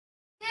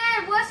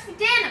for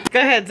dinner? Go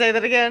ahead, say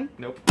that again.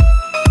 Nope.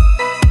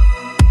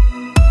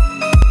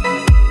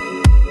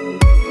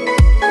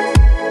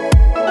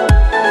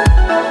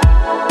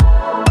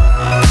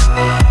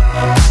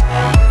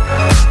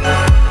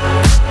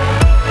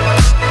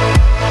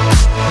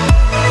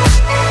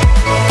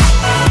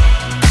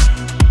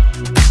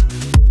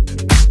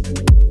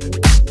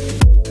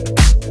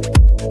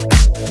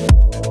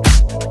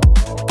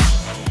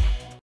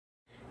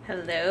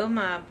 Hello,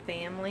 mob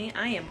family.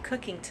 I am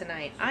cooking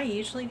tonight. I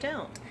usually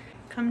don't.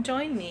 Come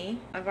join me.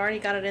 I've already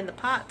got it in the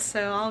pot,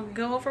 so I'll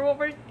go over what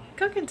we're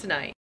cooking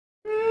tonight.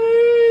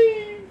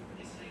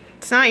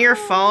 It's not your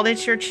fault,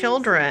 it's your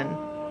children.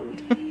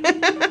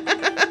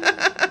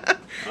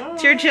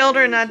 It's your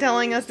children not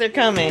telling us they're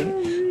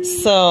coming.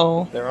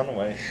 So. They're on the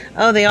way.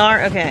 Oh, they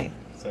are? Okay.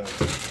 So.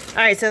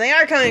 Alright, so they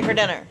are coming for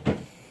dinner.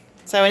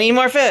 So I need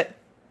more food.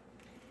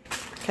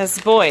 Because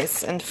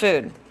boys and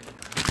food.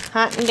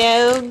 Hot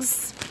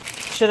dogs.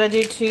 Should I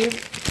do 2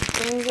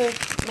 things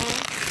of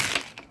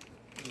mash?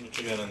 What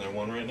you got in there?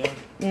 One right now?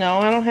 No,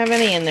 I don't have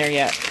any in there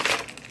yet.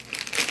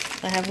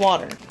 I have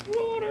water.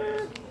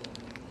 Water.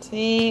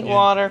 See? Yeah.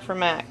 Water for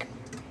mac.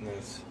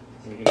 Nice.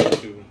 We can do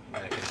 2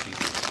 mac and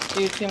cheese.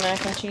 Do 2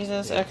 mac and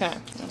cheeses? Yes. Okay.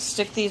 I'll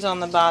stick these on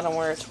the bottom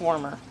where it's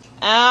warmer.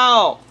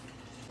 Ow!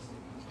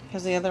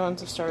 Because the other ones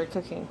have started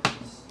cooking.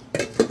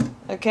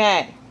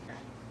 Okay.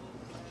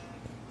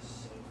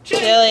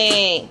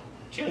 Chili!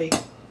 Chili.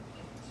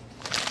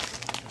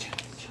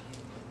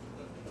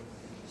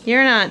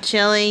 You're not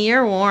chilly,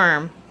 you're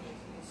warm.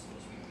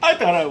 I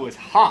thought I was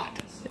hot.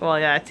 Well,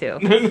 yeah, too.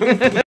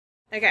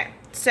 Okay,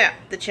 so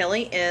the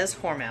chili is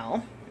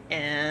Hormel,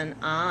 and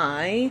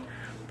I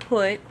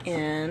put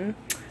in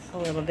a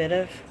little bit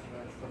of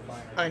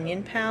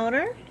onion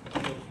powder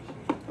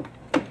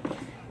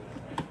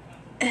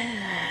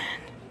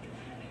and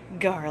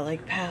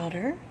garlic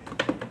powder,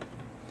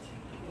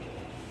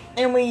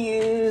 and we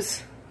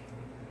use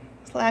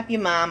Slap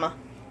Your Mama.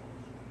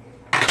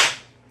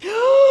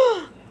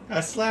 I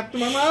slapped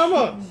my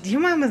mama. Your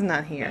mama's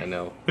not here. I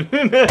know.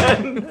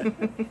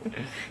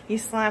 You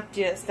slapped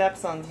your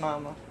stepson's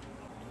mama.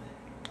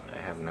 I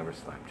have never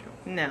slapped you.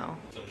 No.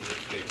 Some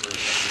newspaper that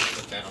you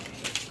put down.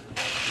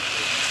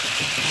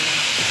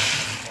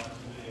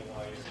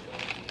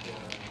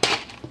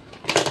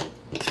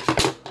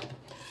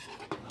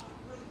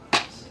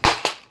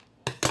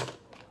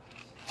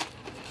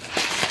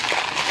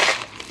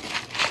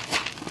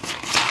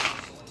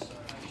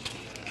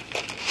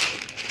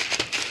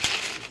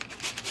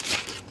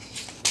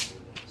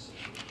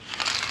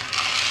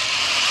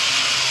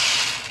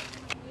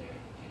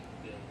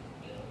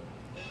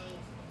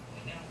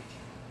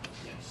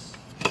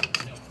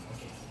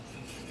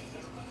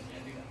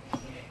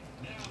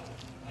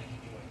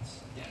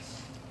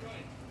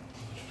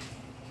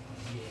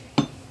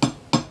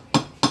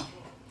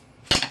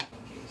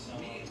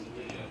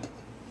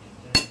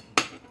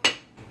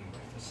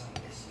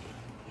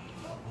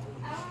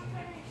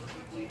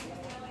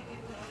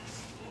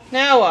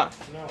 Noah,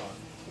 No.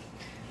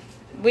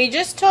 we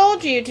just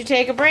told you to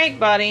take a break,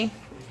 buddy.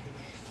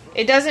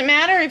 It doesn't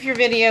matter if your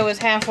video is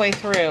halfway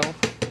through.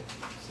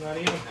 It's not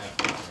even half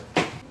an hour.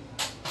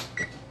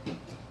 Okay,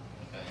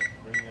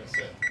 where are you gonna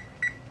sit?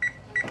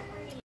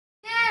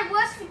 Dad,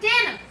 what's for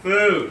dinner?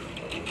 Food.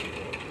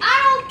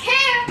 I don't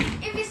care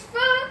if it's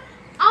food.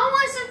 I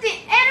want something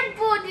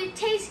edible that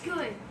tastes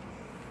good.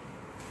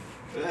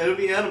 It'll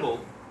be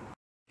edible.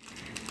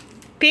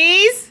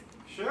 Peas?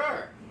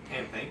 Sure.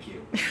 And thank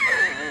you.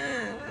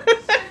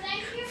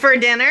 Thank you. For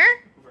dinner?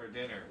 For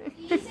dinner.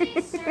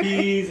 Easy, sir.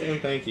 Please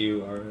and thank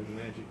you are the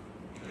magic.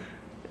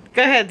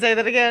 Go ahead, say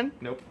that again.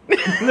 Nope.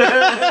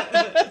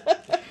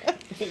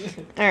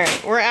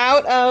 Alright, we're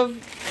out of...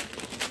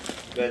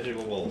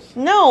 Vegetables.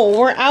 No,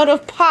 we're out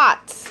of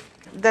pots.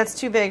 That's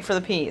too big for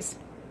the peas.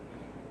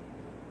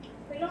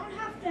 We don't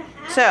have to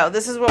have. So,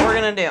 this is what we're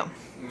gonna do.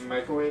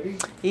 Microwaving?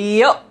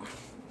 Yep.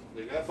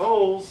 We got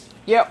bowls.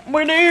 Yep,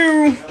 we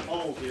do. We got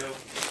bowls, yo.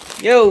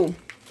 Yo,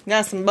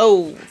 got some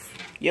bowls.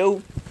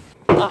 Yo.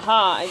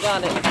 Aha, I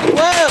got it.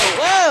 Whoa,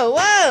 whoa,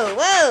 whoa,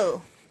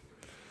 whoa.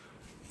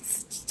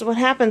 So what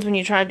happens when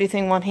you try to do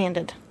things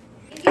one-handed?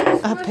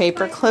 A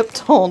paper clip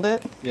to hold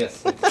it.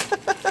 Yes.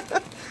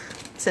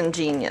 It's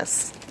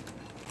ingenious.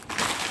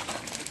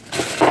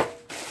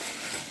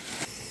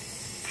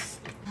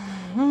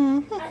 I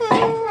think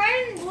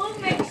red and blue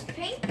makes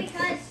pink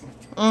because.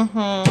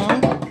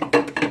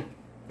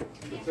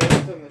 It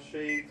depends on the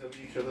shades of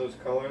each of those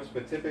colors,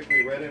 but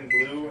typically red and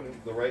blue and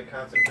the right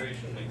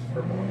concentration makes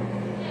purple.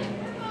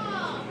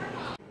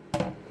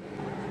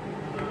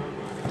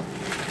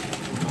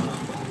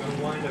 I'm going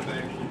to wind up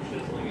actually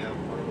chiseling out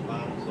part of the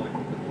bottom so I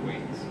can put the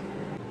weights.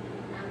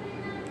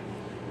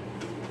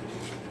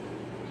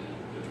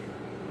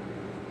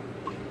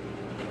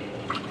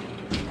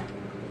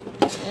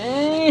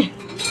 Hey.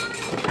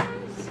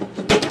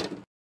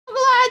 I'm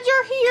glad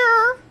you're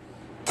here.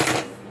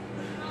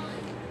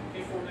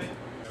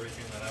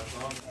 Everything that I've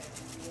done,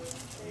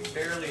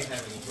 barely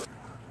having.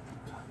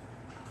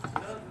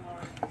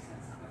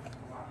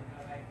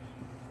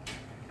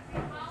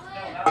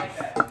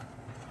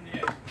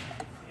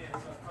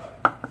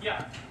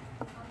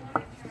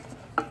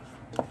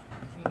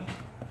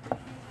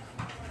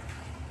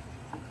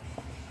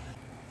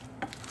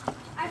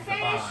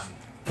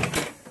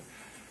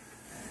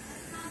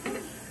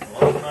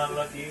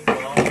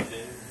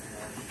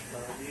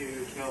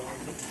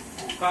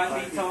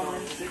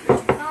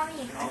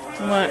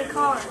 What?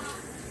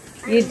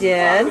 You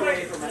did?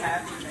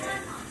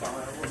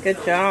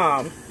 Good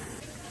job.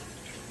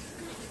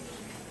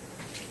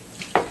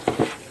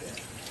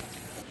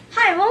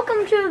 Hi,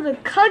 welcome to the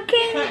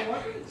cooking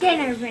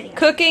dinner video.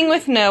 Cooking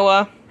with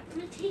Noah.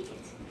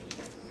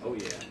 Oh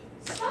yeah.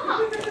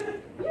 Stop.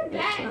 You're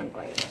bad.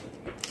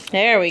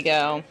 There we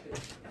go.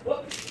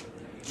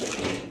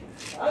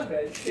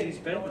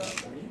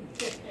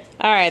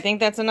 Alright, I think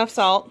that's enough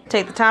salt.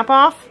 Take the top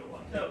off.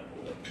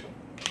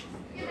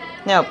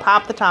 No,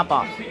 pop the top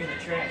off.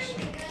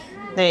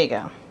 There you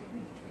go.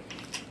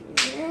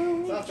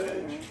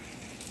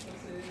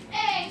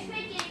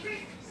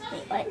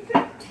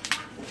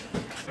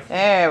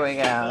 There we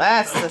go.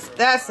 That's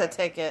the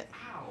ticket.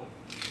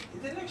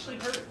 It didn't actually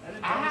hurt. I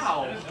didn't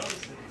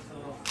notice it.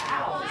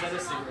 Ow. Is that a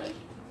cigarette?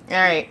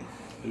 Alright.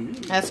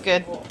 That's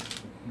good.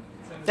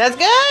 That's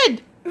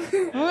good!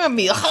 I'm gonna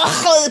be the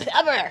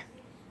pepper.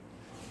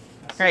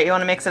 Alright, you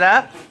want to mix it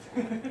up?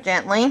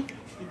 Gently.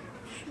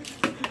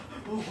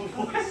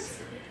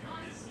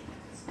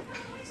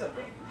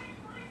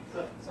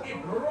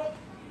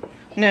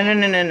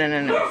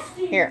 No.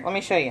 Here, let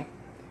me show you.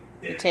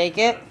 You take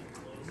it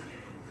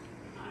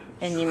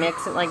and you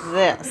mix it like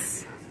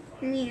this.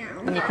 And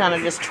you kind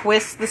of just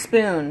twist the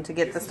spoon to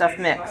get the stuff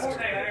mixed.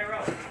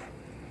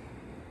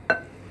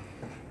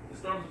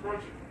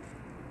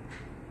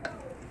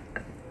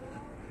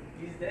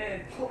 He's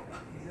dead.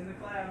 He's in the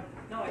cloud.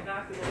 No, I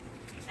knocked it over.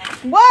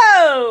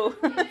 Whoa!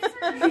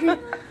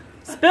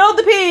 Spilled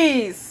the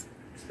peas!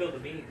 Spill the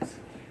beans.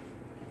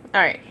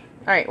 Alright,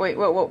 wait,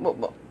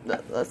 whoa.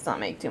 Let's not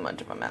make too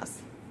much of a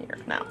mess here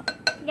now.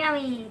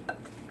 Yummy.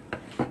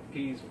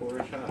 Peas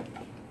porridge hot.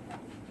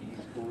 Peas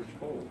porridge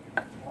cold.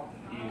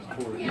 Peas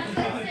porridge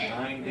hot.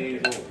 9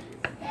 days old.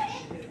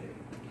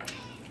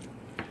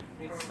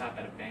 We need to stop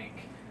at a bank.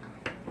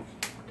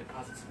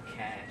 Deposit some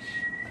cash.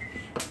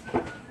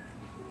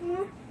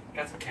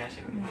 Got some cash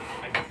in.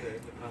 I got the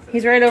deposit.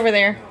 He's right over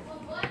there.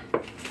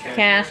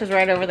 Cash is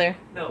right over there.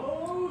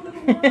 No.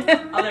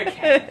 Other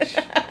cash.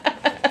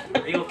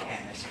 Real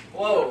cash.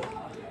 Whoa.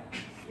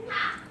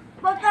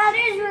 But that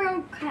is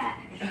real cash.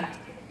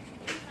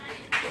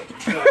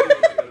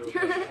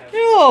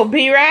 You little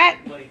B-rat.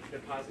 Like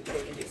deposit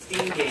token. It's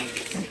Steam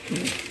games.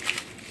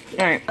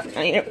 Alright,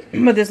 I need to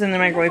put this in the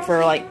microwave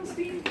for like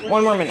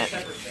 1 more minute.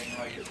 Separate thing,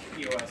 like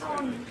POS.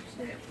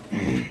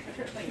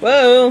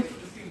 Whoa!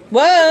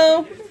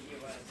 Whoa!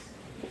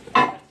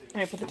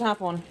 Alright, put the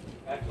top on.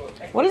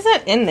 What is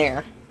that in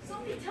there? I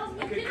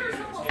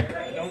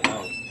don't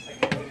know.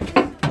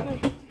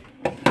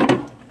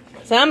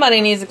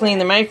 Somebody needs to clean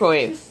the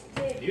microwave.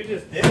 You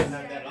just did it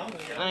not that long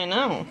ago. I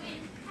know.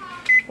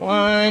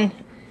 1,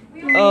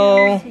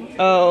 0,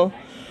 0.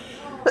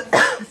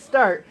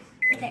 Start.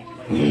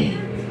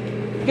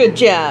 Good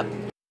job.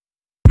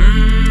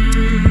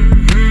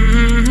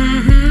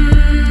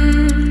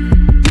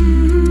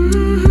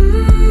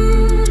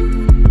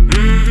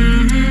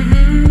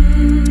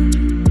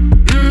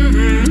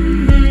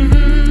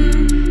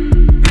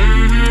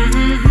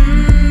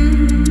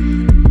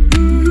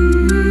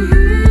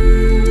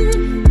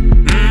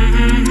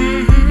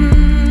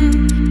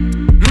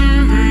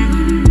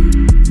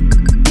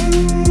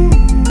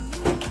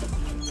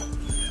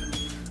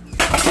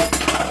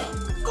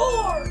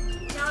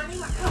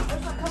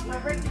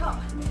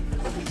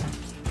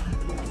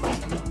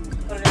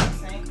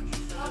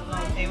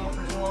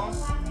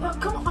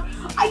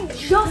 I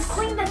just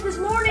cleaned that this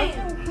morning.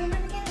 Clean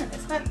it again.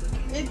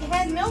 It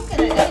had milk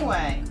in it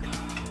anyway.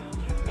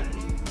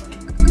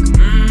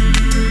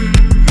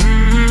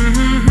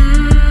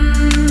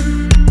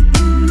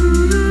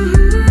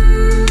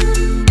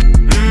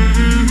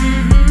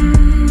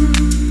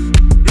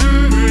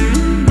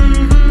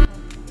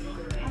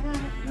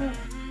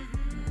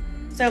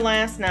 So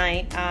last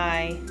night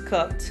I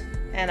cooked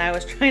and I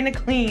was trying to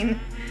clean.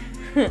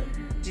 You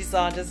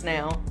saw just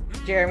now.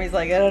 Jeremy's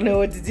like, I don't know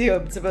what to do.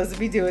 I'm supposed to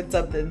be doing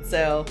something.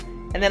 So,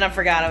 and then I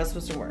forgot I was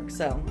supposed to work.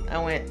 So I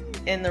went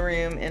in the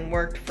room and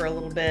worked for a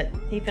little bit.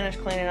 He finished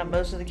cleaning up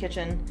most of the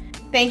kitchen.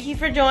 Thank you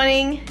for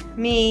joining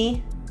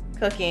me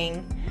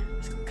cooking.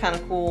 It's kind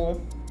of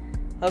cool.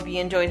 Hope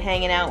you enjoyed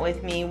hanging out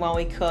with me while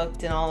we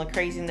cooked and all the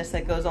craziness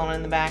that goes on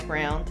in the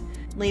background.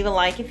 Leave a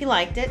like if you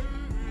liked it.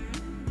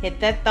 Hit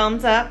that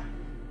thumbs up.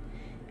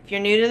 If you're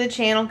new to the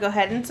channel, go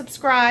ahead and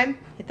subscribe.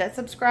 Hit that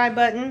subscribe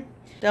button.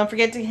 Don't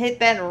forget to hit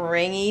that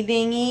ringy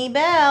dingy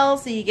bell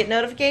so you get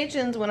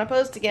notifications when I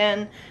post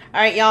again.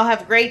 Alright, y'all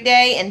have a great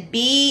day and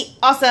be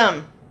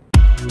awesome.